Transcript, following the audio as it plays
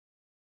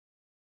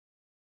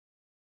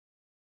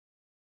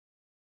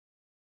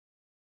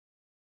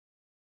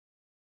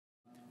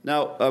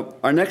Now,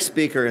 our next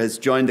speaker has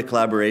joined the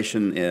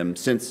collaboration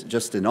since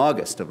just in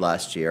August of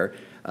last year.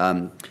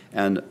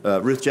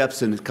 Ruth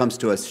Jepson comes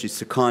to us, she's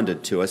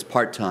seconded to us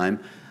part-time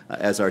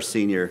as our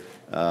senior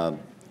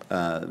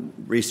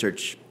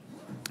research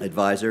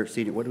advisor.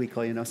 Senior, what do we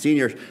call you now?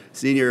 Senior,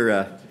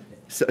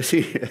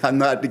 I'm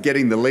not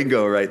getting the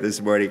lingo right this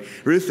morning.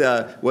 Ruth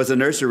was a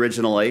nurse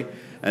originally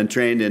and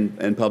trained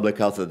in public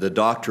health at the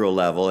doctoral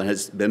level and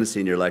has been a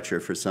senior lecturer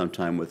for some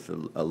time with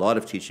a lot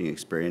of teaching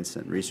experience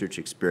and research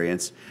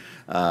experience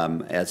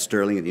at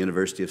Stirling, at the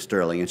University of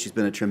Stirling, and she's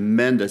been a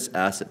tremendous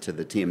asset to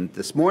the team.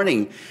 This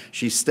morning,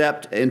 she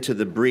stepped into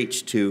the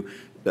breach to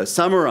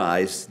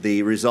summarize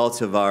the results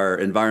of our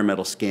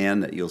environmental scan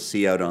that you'll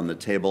see out on the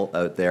table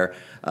out there,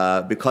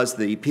 because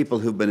the people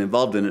who've been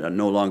involved in it are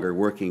no longer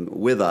working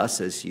with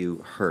us, as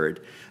you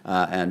heard,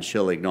 and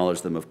she'll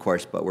acknowledge them, of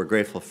course, but we're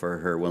grateful for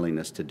her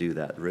willingness to do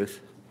that.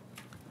 Ruth?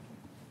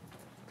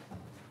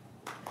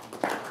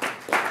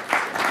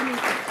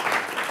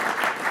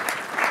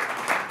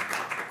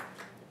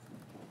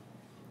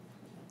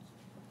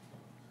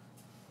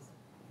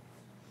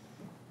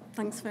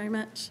 Thanks very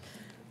much.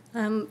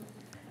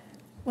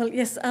 Well,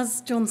 yes,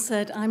 as John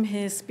said, I'm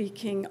here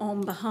speaking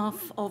on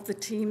behalf of the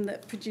team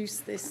that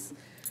produced this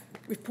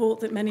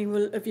report that many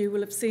of you will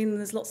have seen.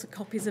 There's lots of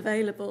copies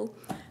available.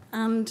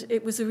 And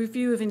it was a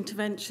review of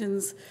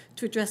interventions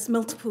to address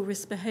multiple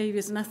risk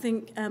behaviours. And I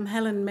think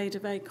Helen made a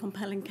very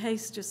compelling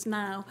case just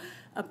now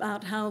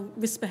about how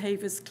risk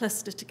behaviours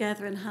cluster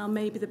together and how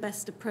maybe the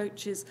best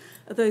approaches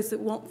are those that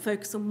won't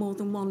focus on more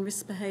than one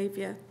risk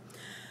behaviour.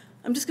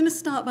 I'm just going to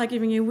start by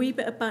giving you a wee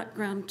bit of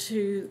background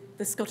to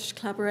the Scottish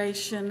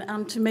collaboration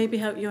and to maybe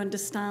help you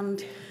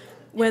understand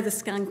where the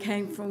scan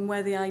came from,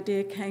 where the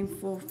idea came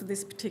for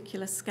this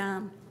particular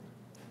scan.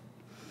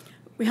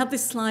 We had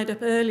this slide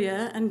up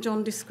earlier and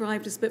John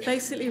described us, but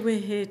basically we're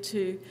here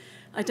to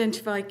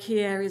identify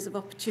key areas of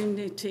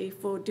opportunity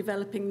for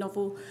developing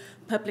novel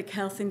public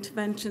health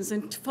interventions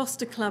and to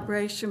foster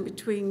collaboration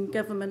between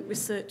government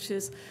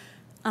researchers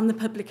and the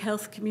public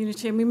health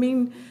community. And we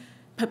mean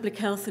public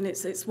health in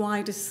its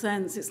widest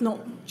sense. It's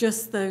not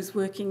just those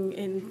working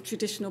in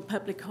traditional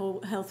public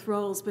health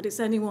roles, but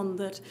it's anyone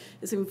that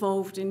is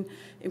involved in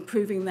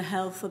improving the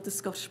health of the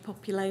Scottish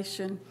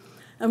population.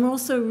 And we're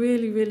also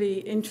really, really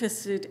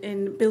interested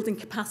in building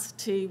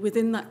capacity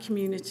within that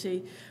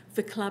community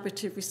for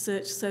collaborative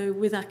research, so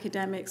with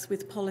academics,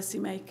 with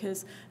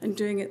policymakers, and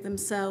doing it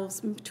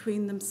themselves and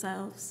between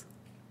themselves.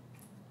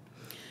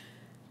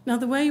 Now,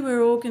 the way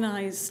we're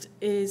organised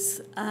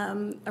is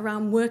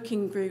around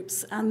working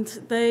groups, and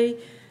they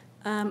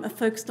are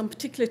focused on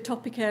particular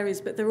topic areas,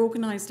 but they're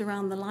organised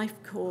around the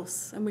life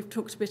course, and we've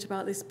talked a bit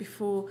about this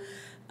before.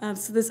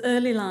 So there's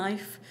early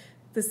life,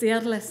 there's the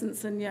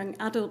adolescence and young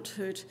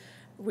adulthood,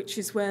 which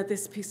is where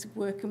this piece of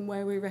work and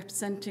where we're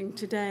representing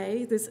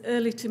today. There's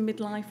early to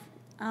midlife,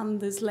 and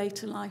there's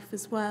later life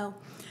as well.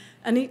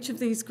 And each of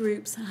these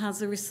groups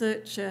has a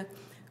researcher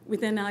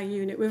within our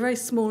unit. We're a very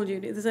small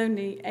unit. There's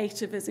only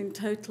 8 of us in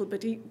total,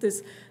 but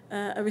there's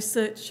a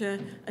researcher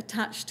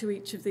attached to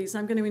each of these.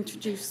 I'm going to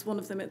introduce one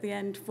of them at the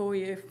end for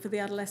you for the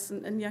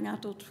adolescent and young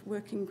adult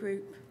working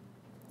group.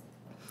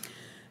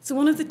 So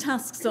one of the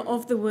tasks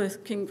of the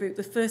working group,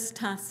 the first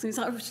task, and it's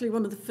actually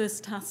one of the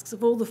first tasks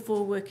of all the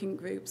 4 working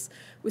groups,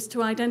 was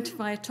to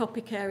identify a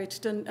topic area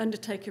to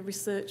undertake a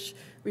research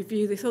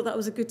review. They thought that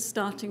was a good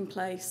starting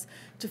place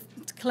to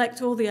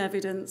collect all the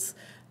evidence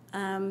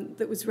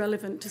that was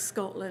relevant to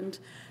Scotland.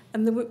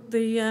 And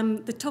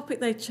the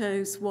topic they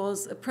chose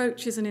was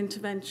approaches and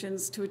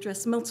interventions to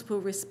address multiple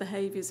risk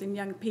behaviours in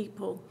young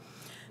people.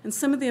 And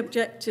some of the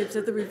objectives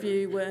of the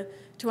review were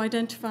to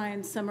identify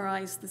and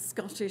summarise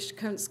the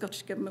current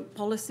Scottish Government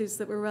policies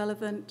that were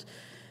relevant,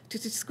 to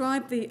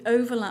describe the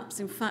overlaps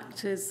in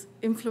factors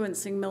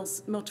influencing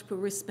multiple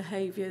risk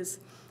behaviours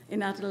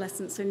in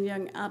adolescents and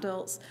young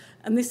adults.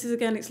 And this is,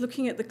 again, it's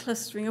looking at the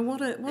clustering and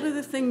what are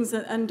the things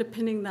that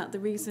underpinning that, the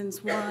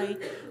reasons why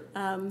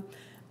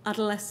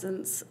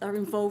adolescents are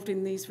involved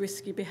in these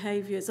risky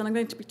behaviours. And I'm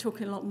going to be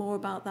talking a lot more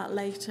about that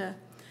later.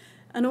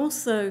 And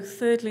also,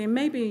 thirdly, and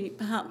maybe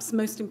perhaps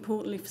most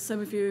importantly for some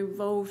of you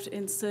involved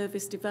in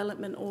service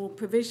development or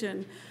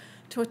provision,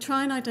 to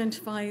try and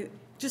identify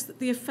just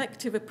the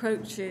effective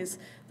approaches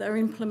that are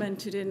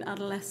implemented in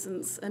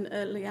adolescence and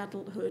early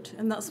adulthood.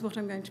 And that's what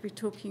I'm going to be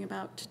talking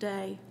about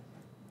today.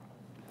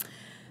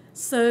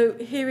 So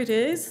here it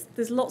is.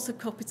 There's lots of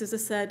copies, as I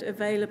said,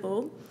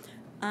 available.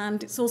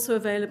 And it's also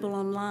available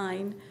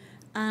online.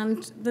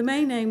 And the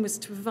main aim was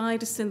to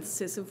provide a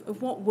synthesis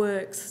of what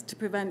works to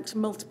prevent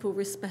multiple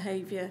risk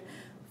behaviour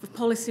for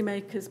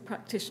policymakers,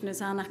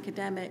 practitioners and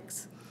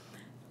academics.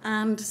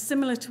 And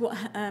similar to what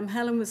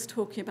Helen was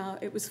talking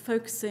about, it was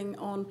focusing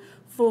on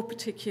 4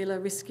 particular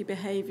risky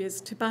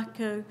behaviours: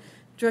 tobacco,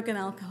 drug and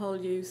alcohol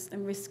use,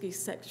 and risky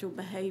sexual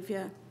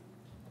behaviour.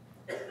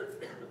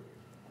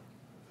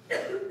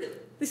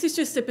 This is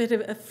just a bit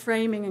of a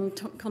framing and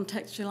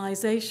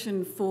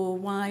contextualisation for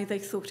why they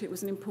thought it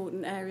was an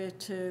important area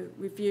to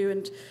review.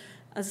 And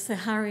as I say,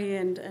 Harry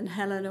and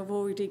Helen have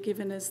already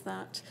given us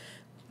that.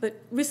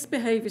 But risk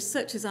behaviours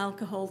such as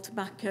alcohol,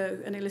 tobacco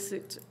and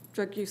illicit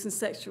drug use and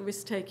sexual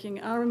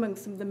risk-taking are among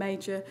some of the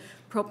major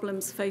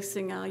problems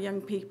facing our young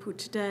people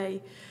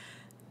today.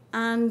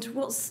 And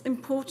what's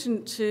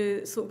important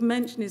to sort of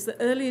mention is that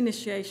early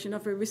initiation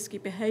of a risky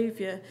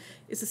behaviour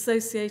is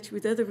associated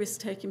with other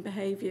risk-taking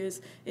behaviours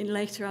in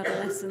later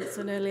adolescence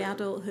and early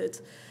adulthood.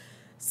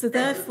 So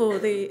therefore,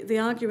 the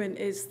argument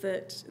is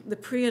that the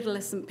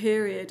pre-adolescent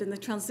period and the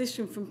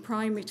transition from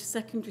primary to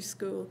secondary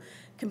school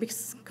can be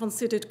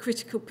considered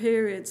critical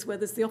periods where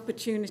there's the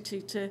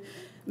opportunity to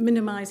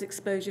minimise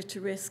exposure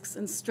to risks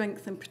and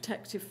strengthen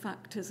protective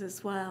factors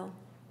as well.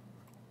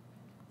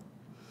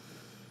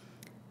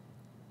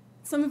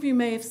 Some of you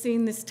may have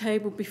seen this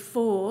table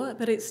before,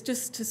 but it's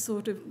just to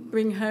sort of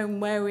bring home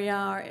where we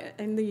are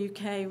in the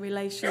UK in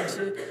relation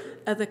to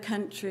other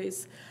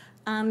countries.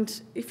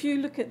 And if you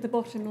look at the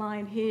bottom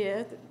line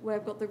here, where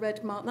I've got the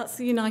red mark, that's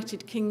the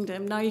United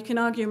Kingdom. Now, you can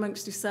argue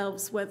amongst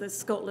yourselves whether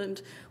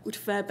Scotland would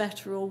fare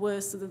better or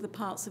worse than the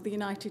parts of the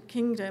United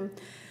Kingdom.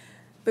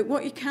 But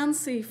what you can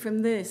see from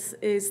this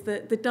is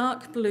that the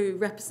dark blue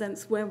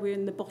represents where we're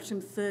in the bottom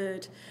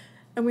third.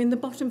 And we're in the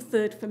bottom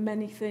third for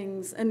many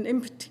things. And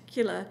in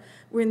particular,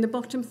 we're in the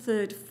bottom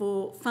third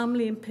for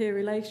family and peer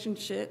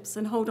relationships.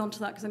 And hold on to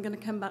that because I'm going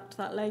to come back to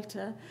that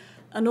later.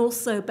 And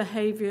also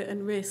behaviour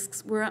and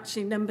risks. We're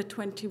actually number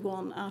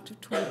 21 out of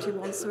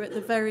 21. So we're at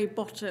the very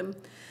bottom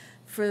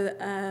for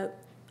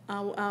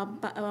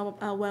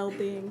our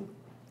well-being.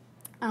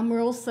 And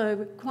we're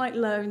also quite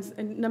low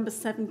in number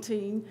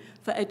 17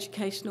 for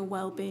educational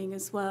well-being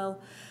as well.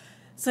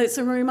 So it's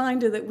a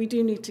reminder that we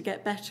do need to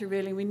get better,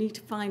 really. We need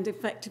to find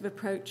effective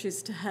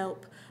approaches to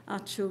help our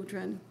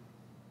children.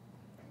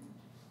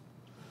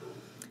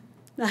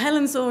 Now,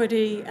 Helen's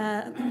already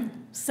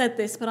said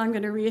this, but I'm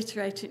going to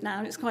reiterate it now.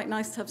 And it's quite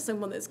nice to have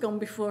someone that's gone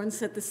before and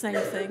said the same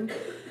thing.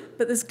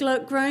 But there's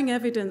growing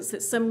evidence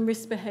that some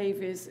risk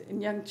behaviours in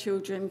young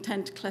children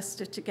tend to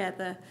cluster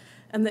together.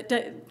 And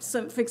that,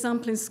 so for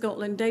example, in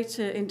Scotland,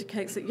 data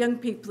indicates that young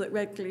people that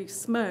regularly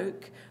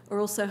smoke are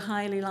also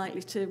highly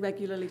likely to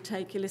regularly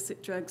take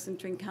illicit drugs and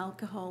drink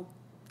alcohol.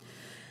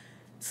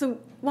 So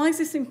why is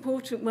this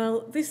important?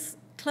 Well, this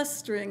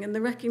clustering and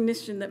the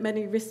recognition that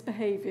many risk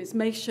behaviours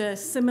may share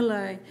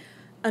similar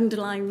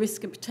underlying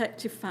risk and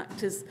protective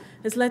factors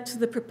has led to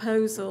the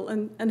proposal,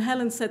 and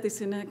Helen said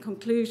this in her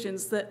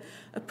conclusions, that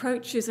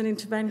approaches and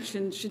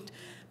interventions should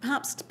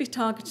perhaps be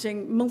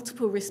targeting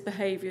multiple risk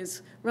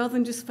behaviours rather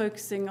than just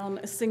focusing on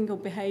a single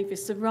behaviour.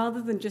 So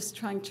rather than just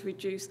trying to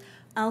reduce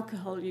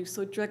alcohol use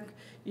or drug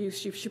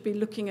use, you should be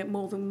looking at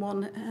more than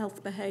one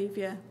health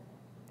behaviour.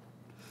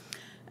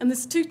 And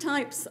there's two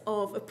types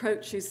of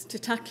approaches to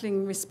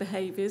tackling risk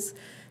behaviours.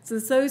 So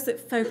there's those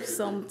that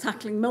focus on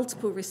tackling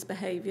multiple risk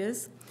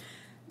behaviours,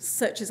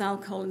 such as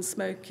alcohol and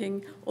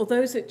smoking, or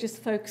those that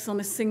just focus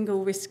on a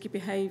single risky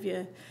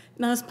behaviour.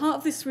 Now, as part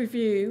of this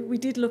review, we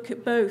did look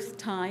at both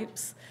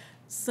types.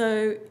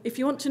 So if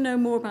you want to know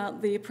more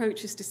about the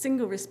approaches to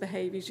single risk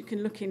behaviours, you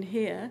can look in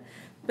here.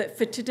 But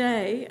for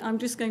today, I'm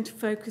just going to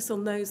focus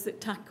on those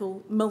that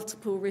tackle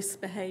multiple risk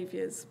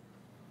behaviours.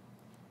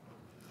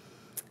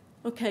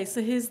 Okay,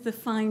 so here's the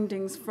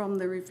findings from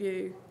the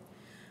review.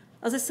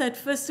 As I said,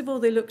 first of all,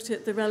 they looked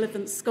at the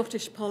relevant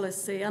Scottish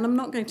policy, and I'm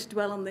not going to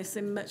dwell on this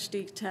in much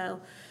detail.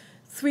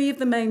 3 of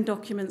the main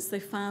documents they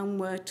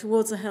found were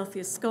Towards a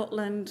Healthier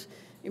Scotland,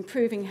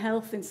 Improving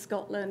Health in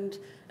Scotland,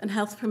 and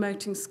Health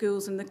Promoting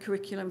Schools and the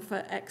Curriculum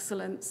for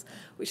Excellence,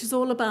 which is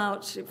all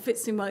about, it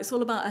fits in well, it's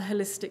all about a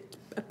holistic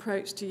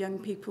approach to young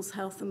people's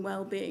health and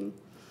well-being.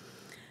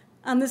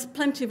 And there's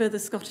plenty of other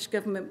Scottish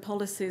Government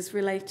policies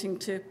relating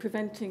to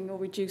preventing or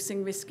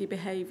reducing risky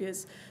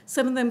behaviours.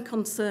 Some of them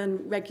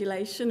concern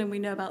regulation, and we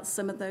know about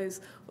some of those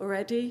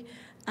already.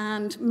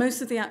 And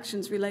most of the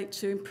actions relate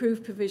to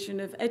improved provision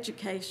of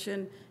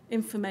education,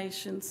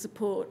 information,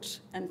 support,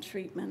 and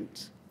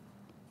treatment.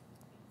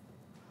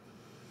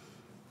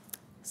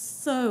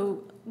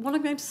 So what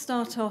I'm going to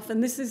start off,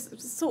 and this is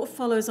sort of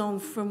follows on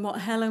from what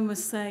Helen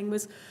was saying,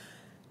 was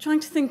trying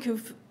to think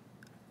of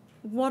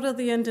what are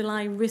the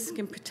underlying risk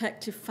and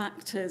protective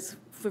factors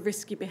for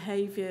risky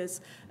behaviours?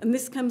 And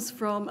this comes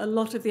from a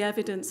lot of the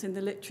evidence in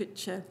the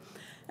literature.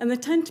 And they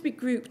tend to be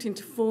grouped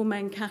into 4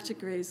 main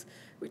categories,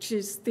 which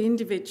is the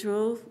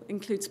individual,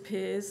 includes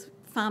peers,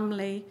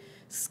 family,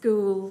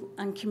 school,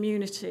 and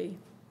community.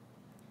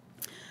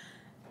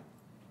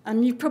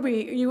 And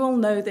you all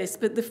know this,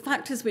 but the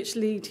factors which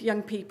lead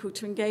young people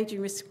to engage in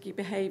risky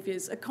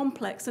behaviours are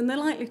complex, and they're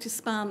likely to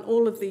span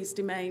all of these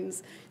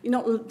domains. You're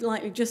not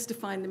likely just to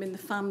find them in the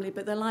family,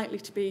 but they're likely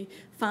to be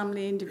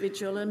family,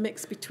 individual, and a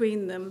mix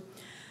between them.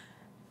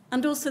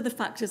 And also the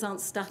factors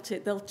aren't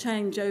static. They'll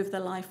change over the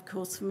life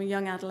course from a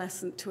young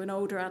adolescent to an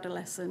older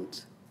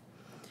adolescent.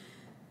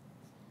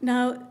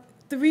 Now,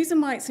 the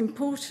reason why it's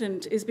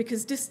important is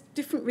because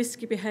different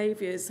risky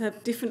behaviours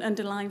have different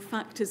underlying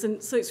factors,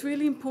 and so it's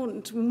really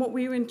important, and what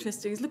we're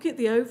interested in is looking at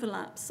the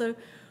overlap. So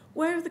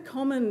where are the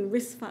common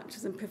risk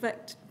factors and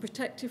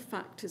protective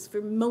factors for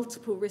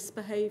multiple risk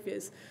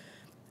behaviours?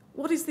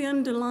 What is the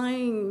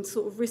underlying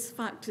sort of risk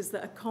factors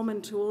that are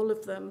common to all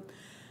of them?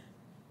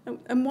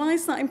 And why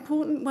is that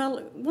important?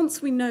 Well,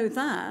 once we know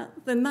that,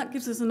 then that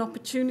gives us an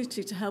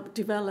opportunity to help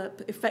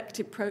develop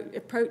effective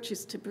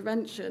approaches to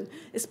prevention,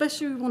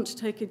 especially if we want to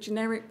take a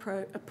generic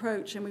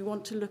approach and we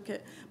want to look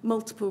at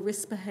multiple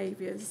risk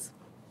behaviours.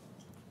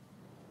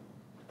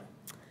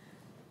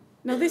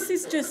 Now, this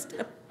is just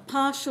a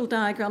partial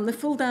diagram. The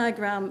full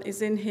diagram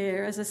is in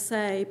here, as I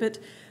say, but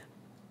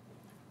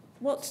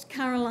what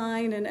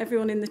Caroline and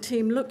everyone in the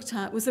team looked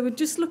at was they were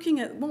just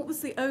looking at what was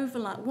the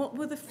overlap, what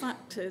were the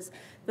factors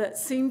that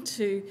seemed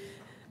to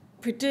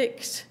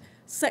predict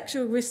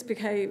sexual risk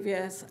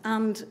behaviours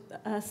and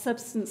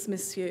substance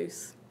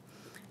misuse.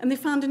 And they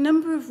found a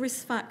number of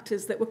risk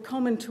factors that were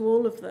common to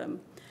all of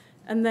them,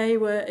 and they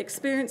were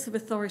experience of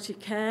authority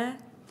care,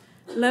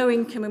 low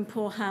income and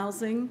poor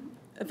housing,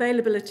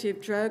 availability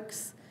of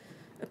drugs,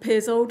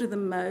 appears older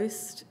than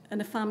most, and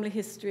a family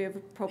history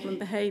of problem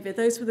behaviour.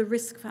 Those were the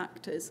risk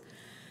factors.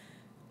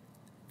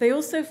 They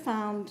also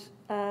found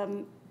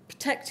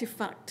protective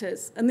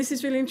factors, and this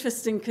is really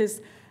interesting because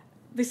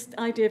this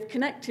idea of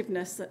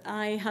connectiveness that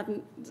I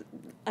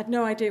had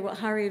no idea what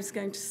Harry was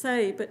going to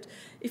say, but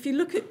if you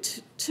look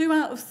at 2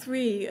 out of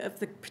 3 of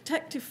the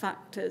protective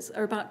factors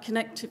are about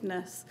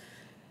connectiveness.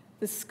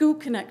 There's school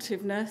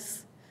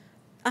connectiveness,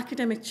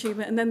 academic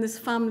achievement, and then there's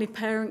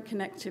family-parent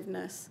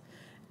connectiveness.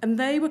 And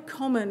they were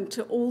common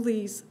to all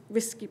these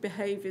risky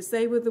behaviours.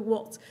 They were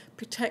what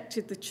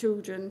protected the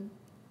children.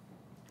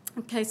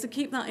 Okay, so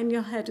keep that in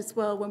your head as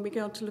well when we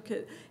go on to look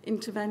at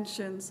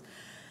interventions.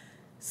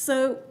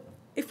 So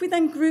if we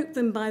then group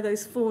them by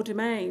those 4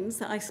 domains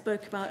that I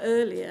spoke about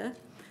earlier,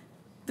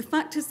 the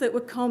factors that were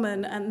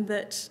common and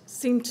that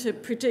seemed to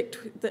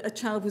predict that a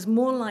child was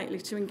more likely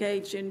to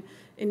engage in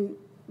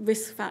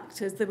risk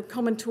factors that were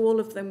common to all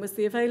of them was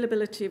the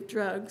availability of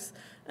drugs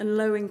and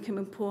low income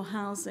and poor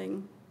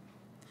housing.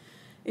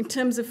 In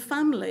terms of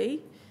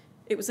family,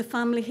 it was a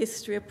family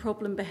history of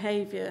problem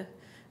behaviour,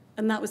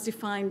 and that was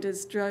defined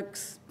as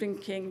drugs,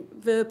 drinking,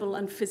 verbal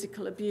and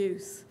physical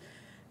abuse.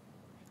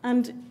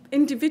 And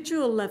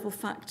individual level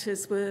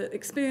factors were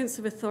experience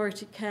of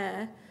authority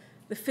care,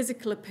 the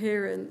physical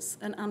appearance,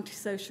 and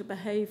antisocial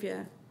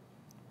behaviour.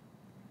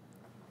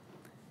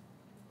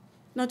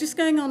 Now, just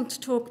going on to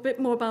talk a bit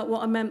more about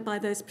what I meant by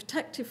those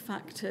protective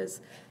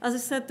factors, as I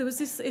said, there was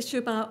this issue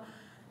about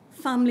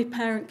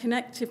family-parent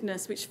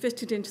connectiveness, which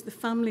fitted into the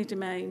family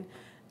domain.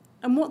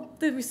 And what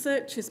the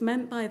researchers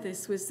meant by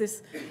this was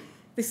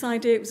this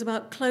idea, it was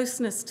about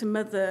closeness to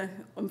mother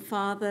and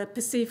father,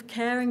 perceived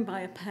caring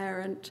by a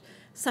parent,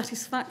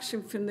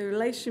 satisfaction from the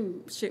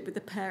relationship with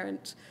the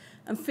parent,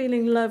 and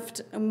feeling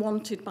loved and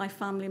wanted by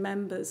family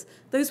members.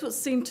 Those what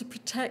seemed to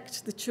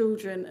protect the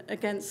children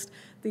against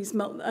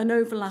an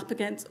overlap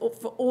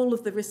for all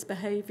of the risk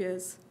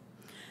behaviours.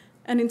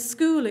 And in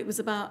school, it was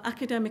about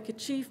academic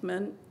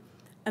achievement,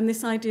 and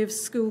this idea of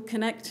school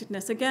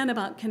connectedness, again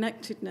about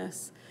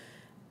connectedness.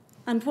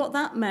 And what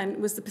that meant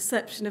was the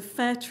perception of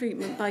fair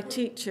treatment by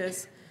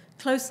teachers,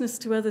 closeness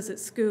to others at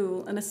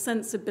school, and a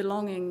sense of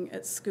belonging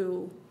at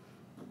school.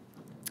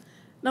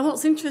 Now,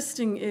 what's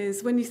interesting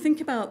is when you think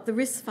about the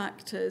risk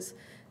factors,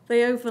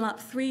 they overlap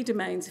 3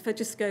 domains. If I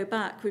just go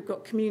back, we've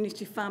got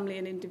community, family,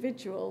 and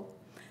individual.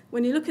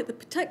 When you look at the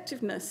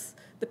protectiveness,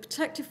 the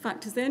protective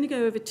factors, they only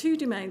go over 2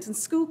 domains, and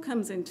school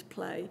comes into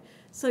play.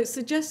 So it's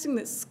suggesting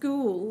that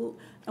school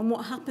and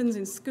what happens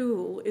in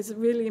school is a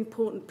really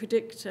important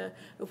predictor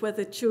of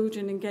whether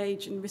children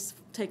engage in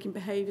risk-taking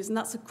behaviours, and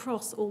that's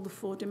across all the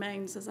 4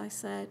 domains, as I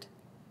said.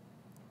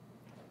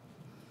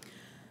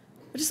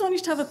 I just want you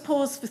to have a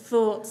pause for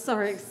thought.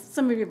 Sorry,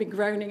 some of you have been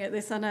groaning at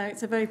this. I know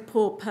it's a very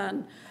poor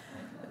pun.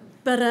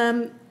 But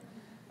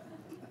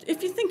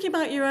if you're thinking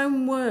about your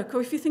own work,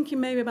 or if you're thinking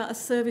maybe about a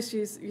service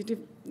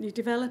you're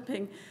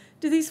developing,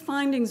 do these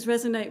findings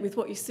resonate with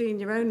what you see in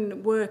your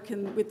own work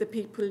and with the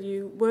people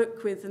you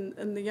work with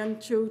and the young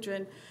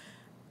children?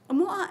 And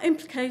what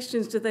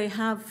implications do they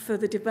have for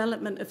the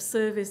development of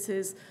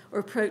services or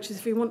approaches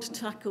if we want to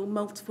tackle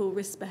multiple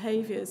risk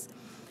behaviours?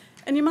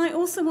 And you might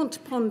also want to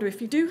ponder,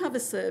 if you do have a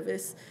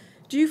service,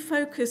 do you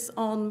focus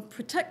on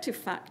protective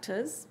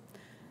factors,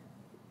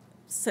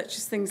 such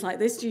as things like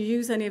this? Do you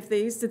use any of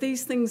these?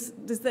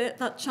 Does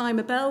that chime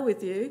a bell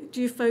with you?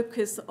 Do you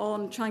focus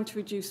on trying to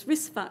reduce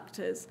risk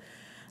factors?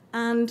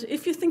 And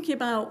if you're thinking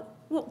about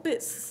what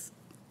bits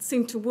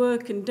seem to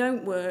work and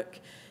don't work,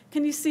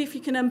 can you see if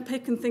you can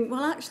unpick and think,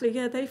 well, actually,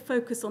 yeah, they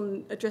focus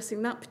on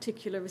addressing that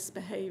particular risk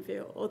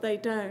behaviour, or they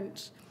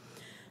don't?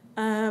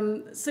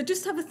 So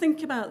just have a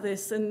think about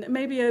this, and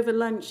maybe over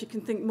lunch you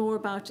can think more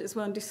about it as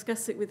well and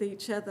discuss it with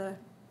each other.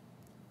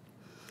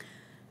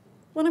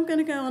 What I'm going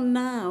to go on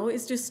now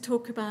is just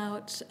talk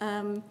about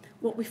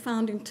what we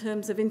found in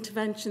terms of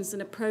interventions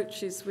and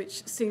approaches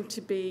which seem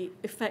to be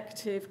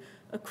effective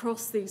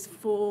across these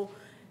 4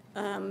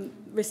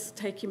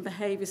 risk-taking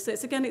behaviours. So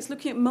it's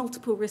looking at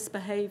multiple risk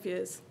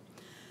behaviours.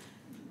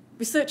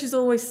 Researchers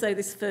always say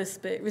this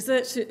first bit.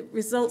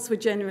 Results were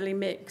generally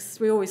mixed.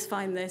 We always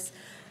find this.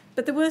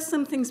 But there were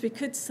some things we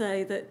could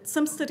say, that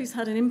some studies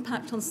had an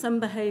impact on some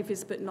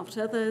behaviours but not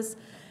others.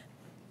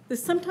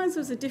 sometimes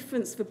there's a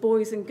difference for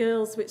boys and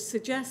girls, which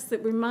suggests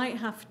that we might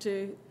have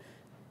to,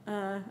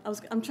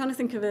 I'm trying to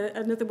think of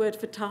another word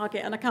for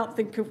target, and I can't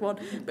think of one,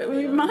 but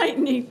we might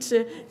need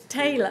to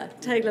tailor,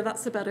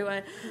 that's a better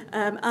way,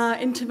 our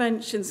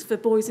interventions for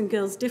boys and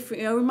girls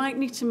differently. Or we might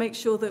need to make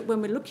sure that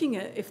when we're looking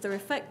at if they're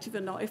effective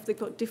or not, if they've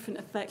got different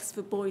effects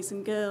for boys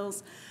and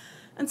girls.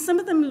 And some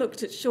of them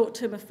looked at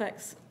short-term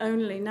effects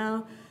only.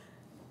 Now,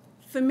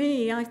 for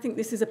me, I think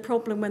this is a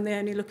problem when they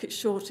only look at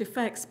short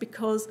effects,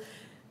 because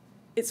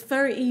it's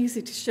very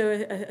easy to show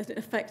an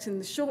effect in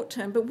the short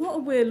term. But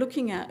what we're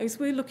looking at is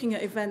we're looking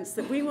at events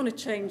that we want to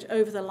change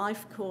over the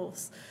life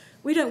course.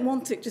 We don't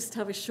want it just to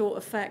have a short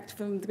effect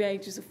from the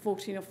ages of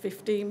 14 or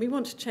 15. We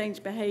want to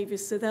change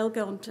behaviours so they'll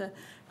go on to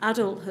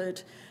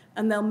adulthood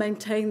and they'll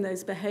maintain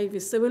those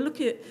behaviours. So we're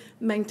looking at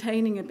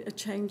maintaining a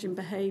change in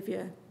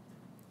behaviour.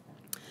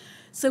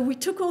 So we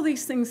took all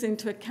these things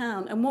into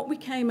account, and what we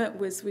came up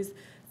with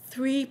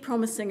 3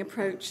 promising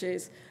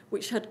approaches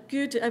which had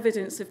good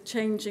evidence of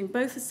changing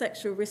both a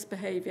sexual risk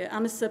behaviour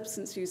and a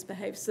substance use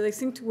behaviour. So they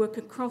seem to work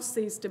across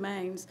these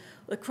domains,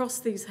 across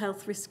these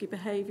health risky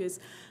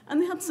behaviours.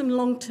 And they had some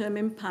long-term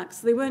impacts.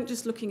 They weren't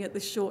just looking at the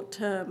short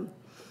term.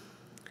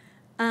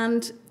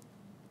 And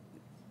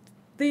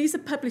these are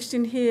published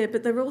in here,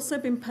 but they've also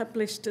been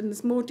published, and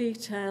there's more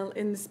detail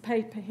in this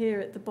paper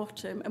here at the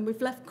bottom. And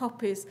we've left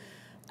copies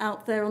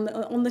out there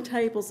on the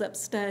tables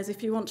upstairs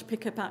if you want to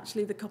pick up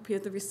actually the copy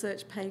of the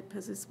research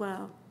papers as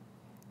well.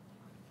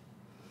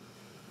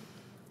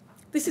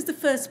 This is the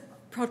first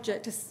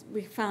project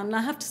we found. And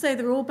I have to say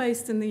they're all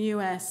based in the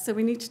US, so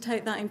we need to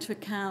take that into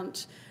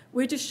account.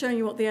 We're just showing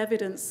you what the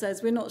evidence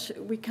says.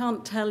 We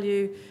can't tell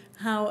you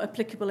how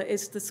applicable it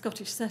is to the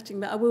Scottish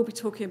setting, but I will be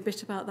talking a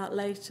bit about that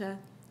later.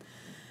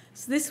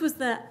 So this was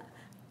the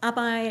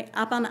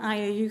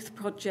Abanaya Youth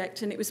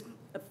Project, and it was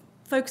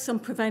focused on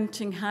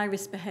preventing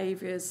high-risk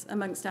behaviours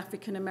amongst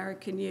African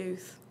American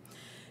youth.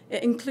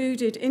 It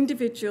included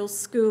individual,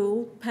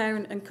 school,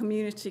 parent and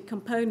community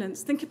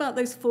components. Think about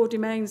those 4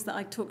 domains that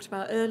I talked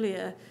about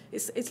earlier.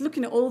 It's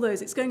looking at all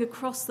those. It's going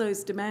across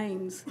those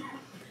domains.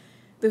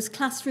 There's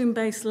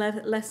classroom-based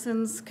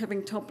lessons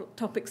covering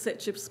topics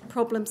such as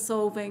problem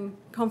solving,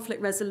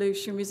 conflict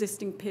resolution,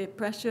 resisting peer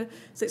pressure.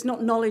 So it's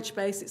not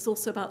knowledge-based, it's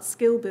also about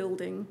skill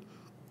building.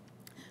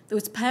 There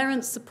was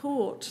parent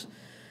support,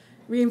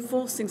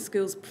 reinforcing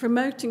skills,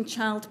 promoting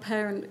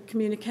child-parent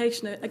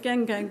communication,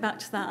 again going back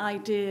to that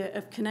idea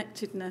of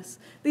connectedness.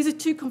 These are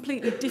 2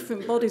 completely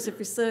different bodies of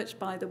research,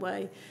 by the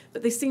way,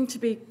 but they seem to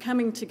be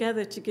coming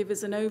together to give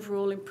us an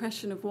overall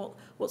impression of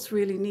what's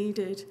really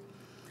needed.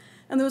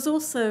 And there was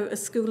also a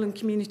school and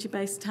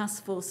community-based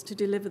task force to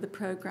deliver the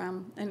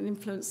programme and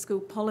influence school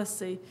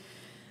policy.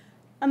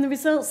 And the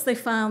results, they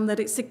found that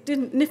it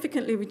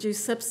significantly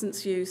reduced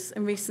substance use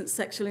and recent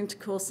sexual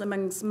intercourse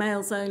amongst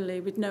males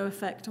only, with no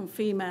effect on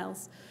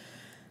females.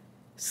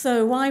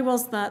 So why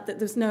was that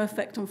there's no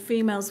effect on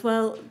females?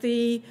 Well,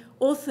 the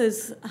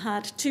authors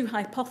had 2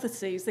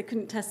 hypotheses. They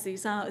couldn't test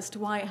these out as to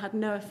why it had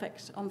no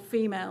effect on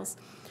females.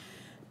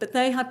 But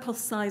they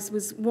hypothesised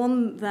was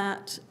one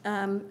that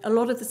a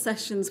lot of the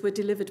sessions were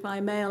delivered by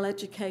a male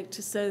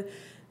educator, so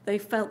they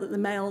felt that the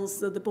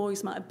males or the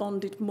boys might have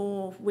bonded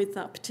more with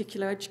that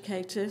particular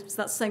educator. So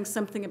that's saying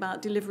something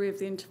about delivery of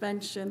the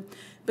intervention.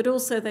 But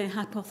also they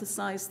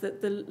hypothesised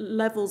that the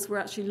levels were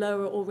actually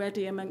lower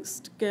already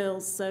amongst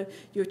girls. So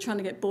you were trying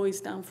to get boys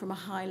down from a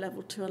high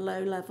level to a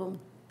low level.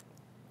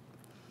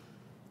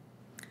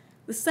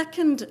 The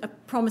second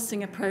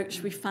promising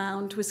approach we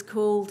found was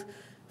called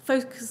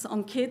Focus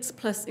on Kids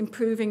plus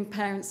Improving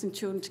Parents and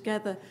Children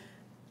Together.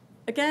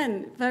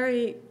 Again,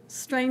 very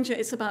strange.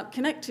 It's about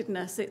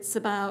connectedness. It's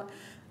about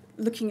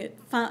looking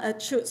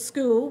at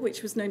school,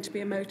 which was known to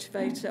be a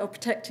motivator or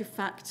protective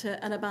factor,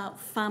 and about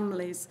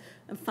families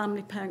and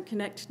family-parent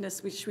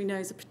connectedness, which we know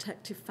is a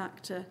protective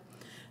factor.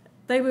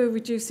 They were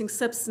reducing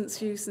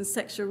substance use and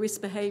sexual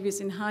risk behaviours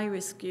in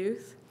high-risk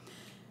youth.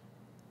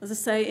 As I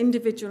say,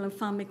 individual and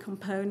family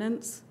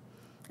components.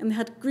 And they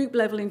had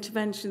group-level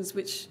interventions,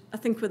 which I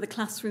think were the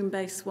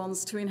classroom-based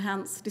ones, to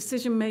enhance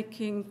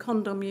decision-making,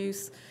 condom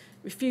use,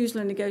 refusal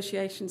and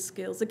negotiation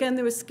skills. Again,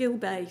 they were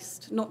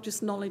skill-based, not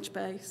just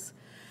knowledge-based.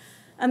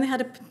 And they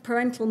had a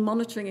parental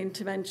monitoring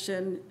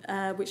intervention,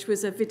 which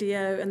was a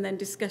video and then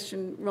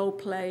discussion, role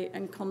play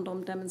and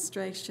condom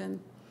demonstration.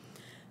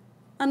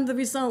 And the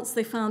results,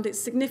 they found it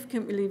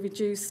significantly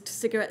reduced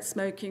cigarette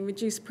smoking,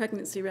 reduced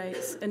pregnancy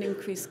rates and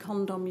increased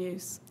condom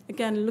use.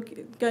 Again,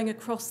 going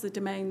across the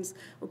domains,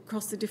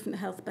 across the different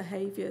health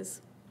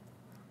behaviours.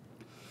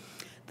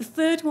 The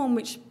third one,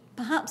 which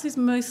perhaps is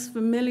most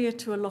familiar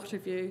to a lot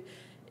of you,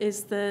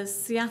 is the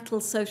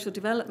Seattle Social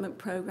Development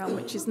Programme,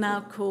 which is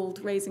now called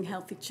Raising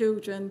Healthy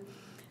Children.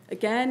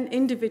 Again,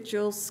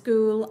 individual,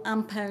 school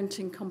and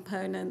parenting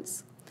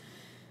components.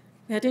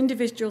 We had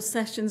individual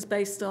sessions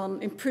based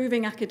on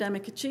improving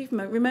academic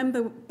achievement.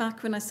 Remember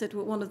back when I said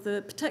what one of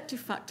the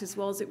protective factors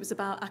was, it was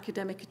about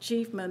academic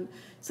achievement.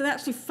 So they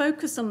actually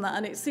focused on that,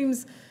 and it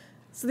seems,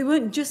 so they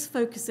weren't just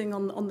focusing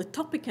on the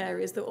topic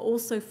areas, they were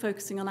also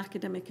focusing on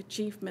academic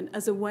achievement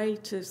as a way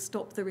to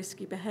stop the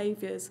risky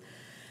behaviours.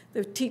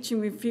 There were teaching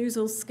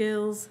refusal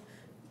skills,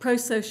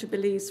 pro-social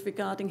beliefs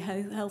regarding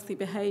healthy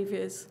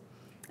behaviours.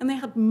 And they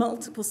had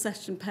multiple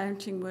session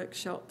parenting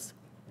workshops,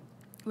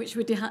 which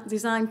were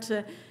designed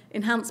to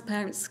enhance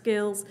parents'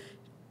 skills,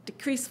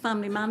 decrease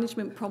family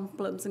management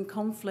problems and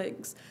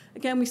conflicts.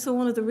 Again, we saw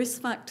one of the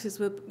risk factors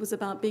was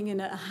about being in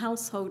a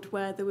household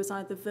where there was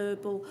either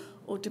verbal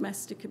or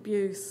domestic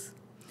abuse.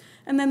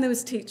 And then there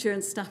was teacher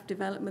and staff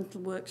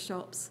developmental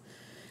workshops.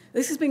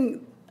 This has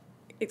been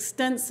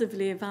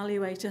extensively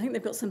evaluated. I think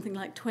they've got something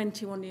like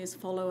 21 years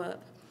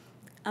follow-up.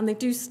 And they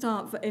do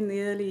start in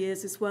the early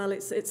years as well.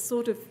 It's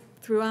sort of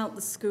throughout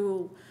the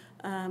school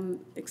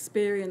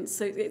experience.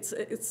 So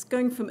it's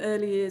going from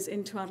early years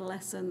into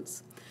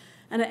adolescence.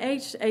 And at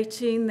age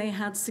 18, they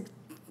had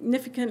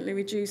significantly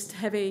reduced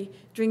heavy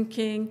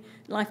drinking,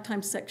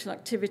 lifetime sexual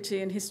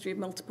activity and history of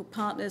multiple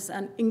partners,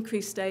 and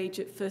increased age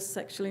at first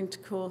sexual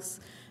intercourse.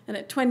 And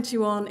at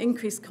 21,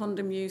 increased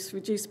condom use,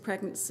 reduced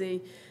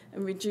pregnancy,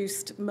 and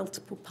reduced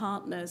multiple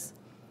partners.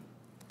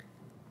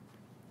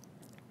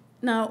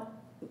 Now,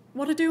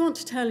 what I do want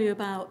to tell you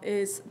about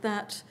is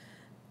that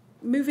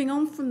moving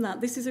on from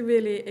that, this is a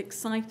really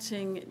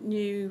exciting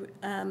new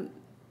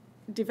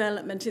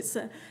development.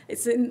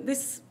 It's in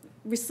this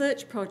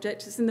research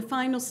project. It's in the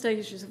final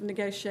stages of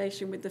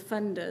negotiation with the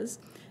funders.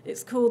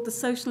 It's called the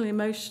Social and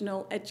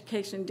Emotional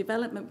Education and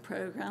Development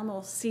Programme,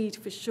 or SEED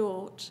for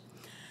short.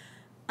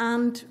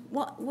 And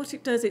what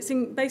it does, it's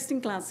based in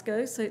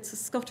Glasgow, so it's a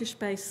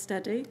Scottish-based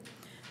study.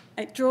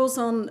 It draws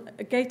on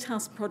a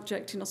Gatehouse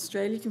project in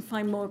Australia. You can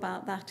find more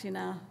about that in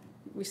our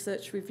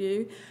research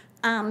review.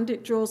 And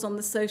it draws on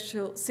the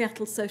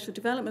Seattle Social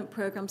Development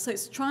Programme. So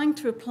it's trying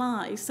to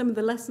apply some of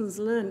the lessons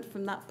learned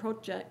from that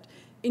project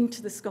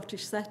into the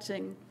Scottish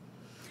setting.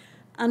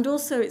 And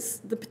also it's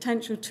the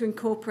potential to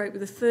incorporate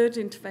with a third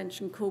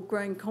intervention called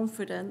Growing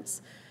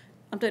Confidence.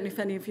 I don't know if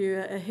any of you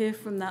are here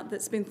from that.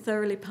 That's been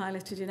thoroughly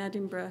piloted in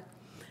Edinburgh.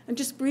 And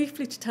just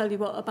briefly to tell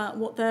you about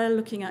what they're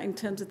looking at in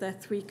terms of their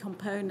three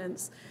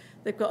components.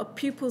 They've got a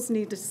pupils'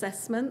 need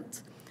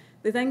assessment.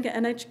 They then get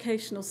an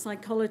educational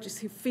psychologist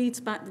who feeds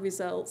back the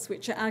results,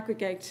 which are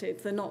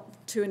aggregated. They're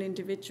not to an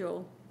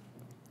individual.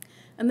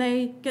 And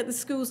they get the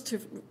schools to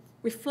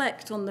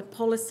reflect on the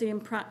policy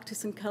and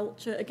practice and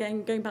culture,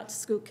 again, going back to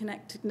school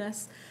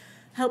connectedness,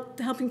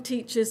 helping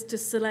teachers to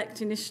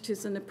select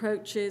initiatives and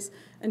approaches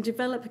and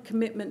develop a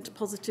commitment to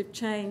positive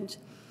change.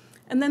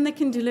 And then they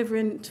can deliver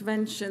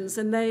interventions,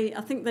 and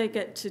I think they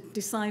get to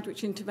decide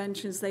which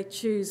interventions they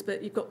choose,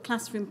 but you've got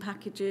classroom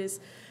packages,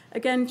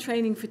 again,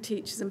 training for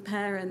teachers and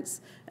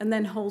parents, and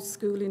then whole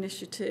school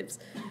initiatives,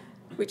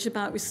 which are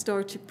about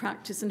restorative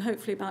practice and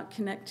hopefully about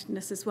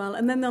connectedness as well.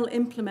 And then they'll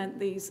implement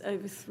these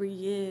over 3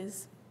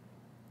 years.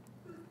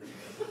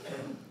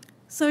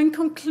 So in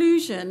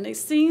conclusion, it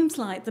seems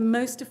like the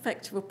most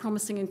effective or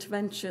promising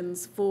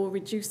interventions for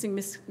reducing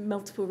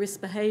multiple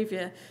risk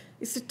behaviour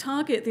is to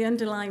target the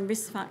underlying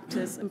risk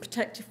factors and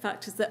protective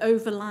factors that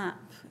overlap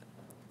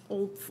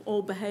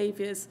all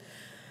behaviours,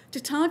 to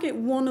target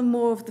one or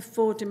more of the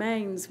 4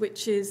 domains,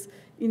 which is,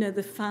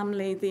 the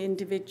family, the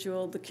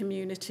individual, the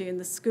community, and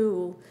the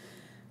school,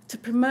 to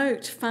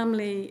promote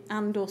family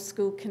and or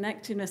school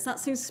connectedness. That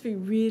seems to be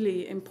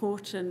really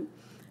important.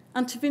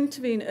 And to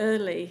intervene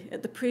early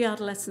at the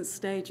pre-adolescent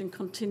stage and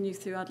continue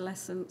through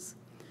adolescence.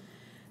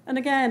 And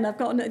again, I've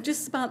got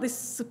just about this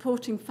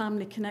supporting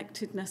family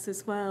connectedness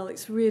as well.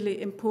 It's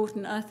really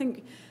important. I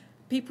think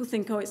people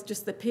think, it's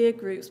just the peer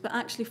groups, but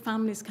actually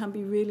families can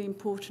be really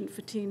important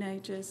for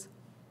teenagers.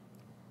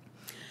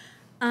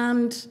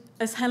 And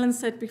as Helen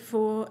said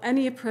before,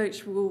 any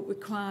approach will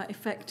require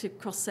effective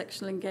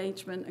cross-sectional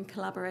engagement and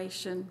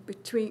collaboration,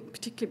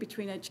 particularly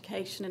between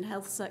education and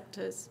health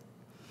sectors.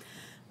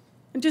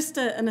 And just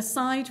an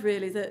aside,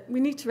 really, that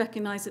we need to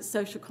recognise that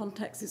social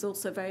context is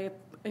also very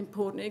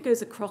important. It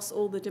goes across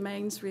all the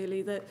domains,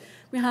 really, that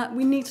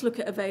we need to look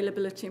at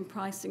availability and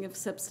pricing of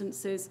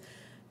substances,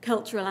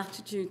 cultural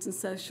attitudes and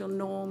social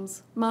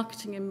norms,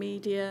 marketing and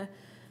media,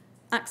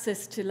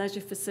 access to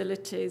leisure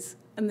facilities,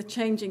 and the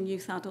changing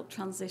youth-adult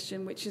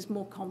transition, which is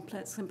more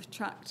complex and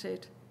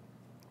protracted.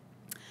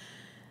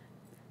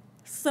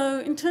 So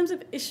in terms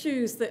of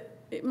issues that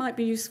it might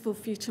be useful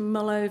for you to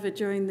mull over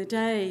during the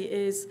day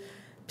is,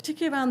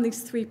 particularly around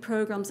these 3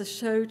 programmes I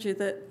showed you,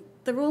 that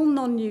they're all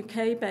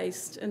non-UK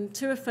based and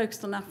 2 are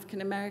focused on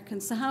African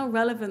Americans. So how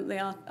relevant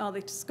are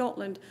they to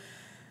Scotland?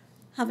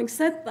 Having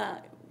said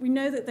that, we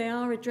know that they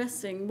are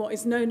addressing what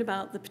is known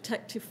about the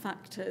protective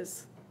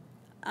factors.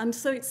 And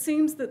so it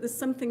seems that there's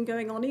something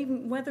going on,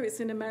 even whether it's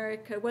in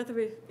America, whether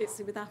it's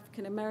with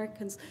African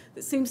Americans,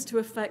 that seems to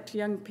affect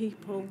young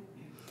people.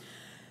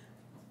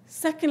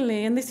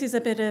 Secondly, and this is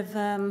a bit of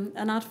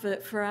an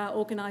advert for our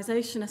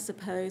organisation, I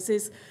suppose,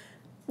 is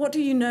what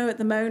do you know at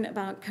the moment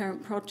about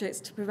current projects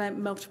to prevent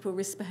multiple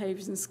risk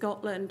behaviours in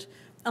Scotland?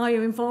 Are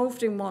you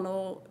involved in one,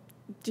 or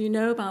do you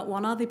know about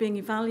one? Are they being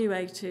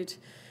evaluated?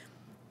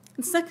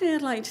 And secondly,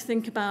 I'd like to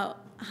think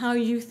about how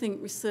you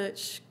think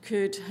research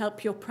could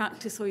help your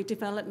practice or your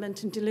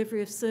development and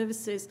delivery of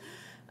services.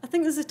 I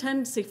think there's a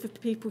tendency for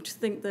people to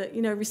think that,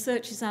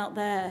 research is out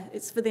there,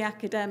 it's for the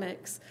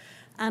academics.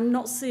 and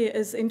not see it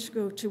as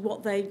integral to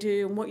what they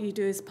do and what you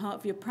do as part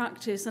of your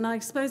practice. And I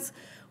suppose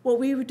what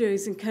we would do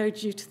is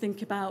encourage you to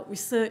think about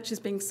research as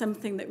being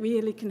something that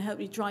really can help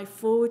you drive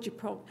forward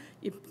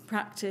your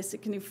practice.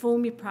 It can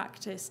inform your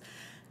practice.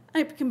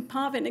 And it can be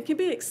part of it, and it can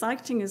be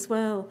exciting as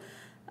well.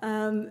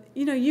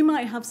 You know, you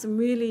might have some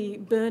really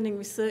burning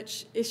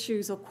research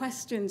issues or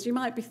questions. You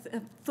might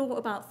have thought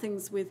about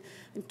things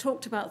and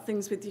talked about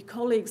things with your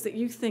colleagues that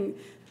you think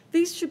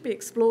these should be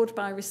explored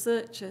by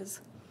researchers.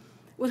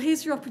 Well,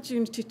 here's your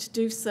opportunity to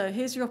do so.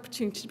 Here's your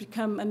opportunity to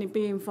become and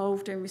be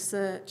involved in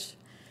research.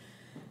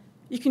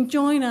 You can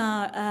join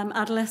our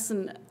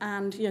adolescent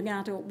and young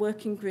adult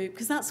working group,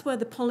 because that's where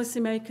the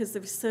policymakers, the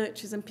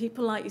researchers, and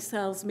people like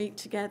yourselves meet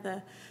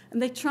together.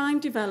 And they try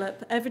and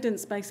develop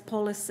evidence-based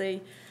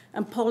policy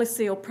and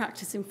policy or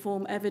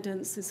practice-informed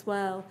evidence as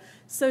well.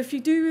 So if you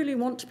do really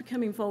want to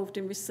become involved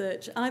in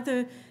research,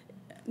 either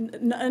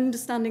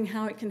understanding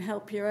how it can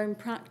help your own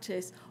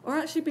practice, or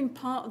actually being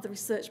part of the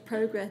research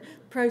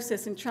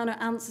process and trying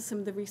to answer some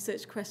of the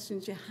research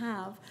questions you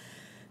have,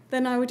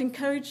 then I would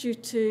encourage you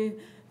to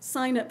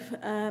sign up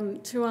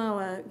to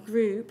our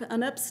group.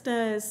 And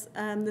upstairs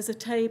there's a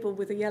table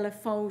with a yellow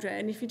folder,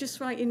 and if you just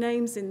write your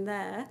names in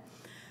there.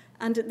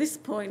 And at this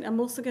point,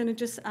 I'm also going to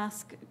just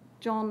ask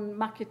John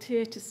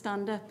McAteer to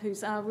stand up,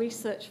 who's our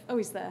research... Oh,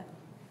 he's there.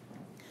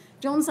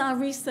 John's our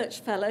research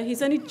fellow.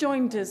 He's only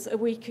joined us a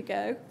week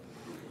ago.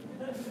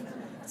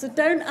 So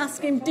don't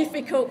ask him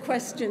difficult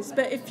questions.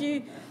 But if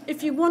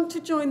you want to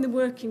join the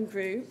working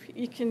group,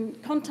 you can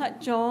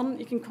contact John.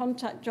 You can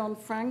contact John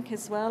Frank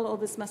as well, or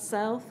there's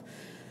myself.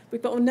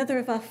 We've got another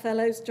of our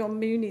fellows, John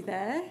Mooney,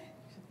 there.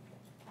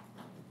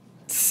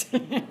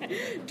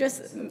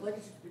 Just...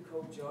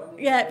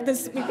 Yeah,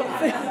 we've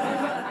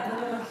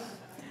got...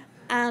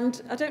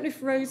 And I don't know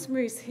if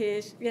Rosemary's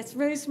here. Yes,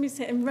 Rosemary's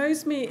here. And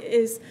Rosemary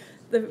is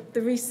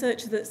the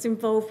researcher that's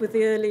involved with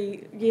the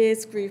early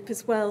years group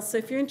as well. So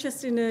if you're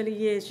interested in early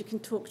years, you can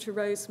talk to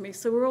Rosemary.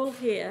 So we're all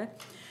here.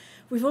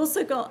 We've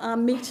also got our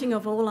meeting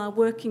of all our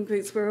working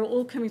groups. We're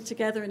all coming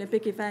together in a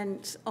big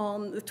event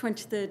on the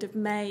 23rd of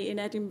May in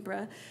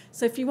Edinburgh.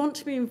 So if you want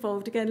to be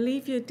involved, again,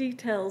 leave your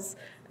details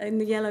in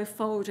the yellow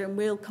folder and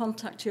we'll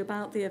contact you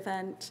about the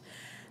event.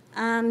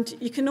 And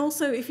you can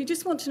also, if you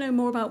just want to know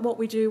more about what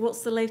we do,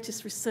 what's the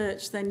latest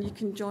research, then you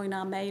can join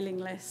our mailing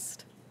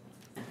list.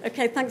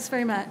 Okay, thanks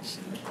very much.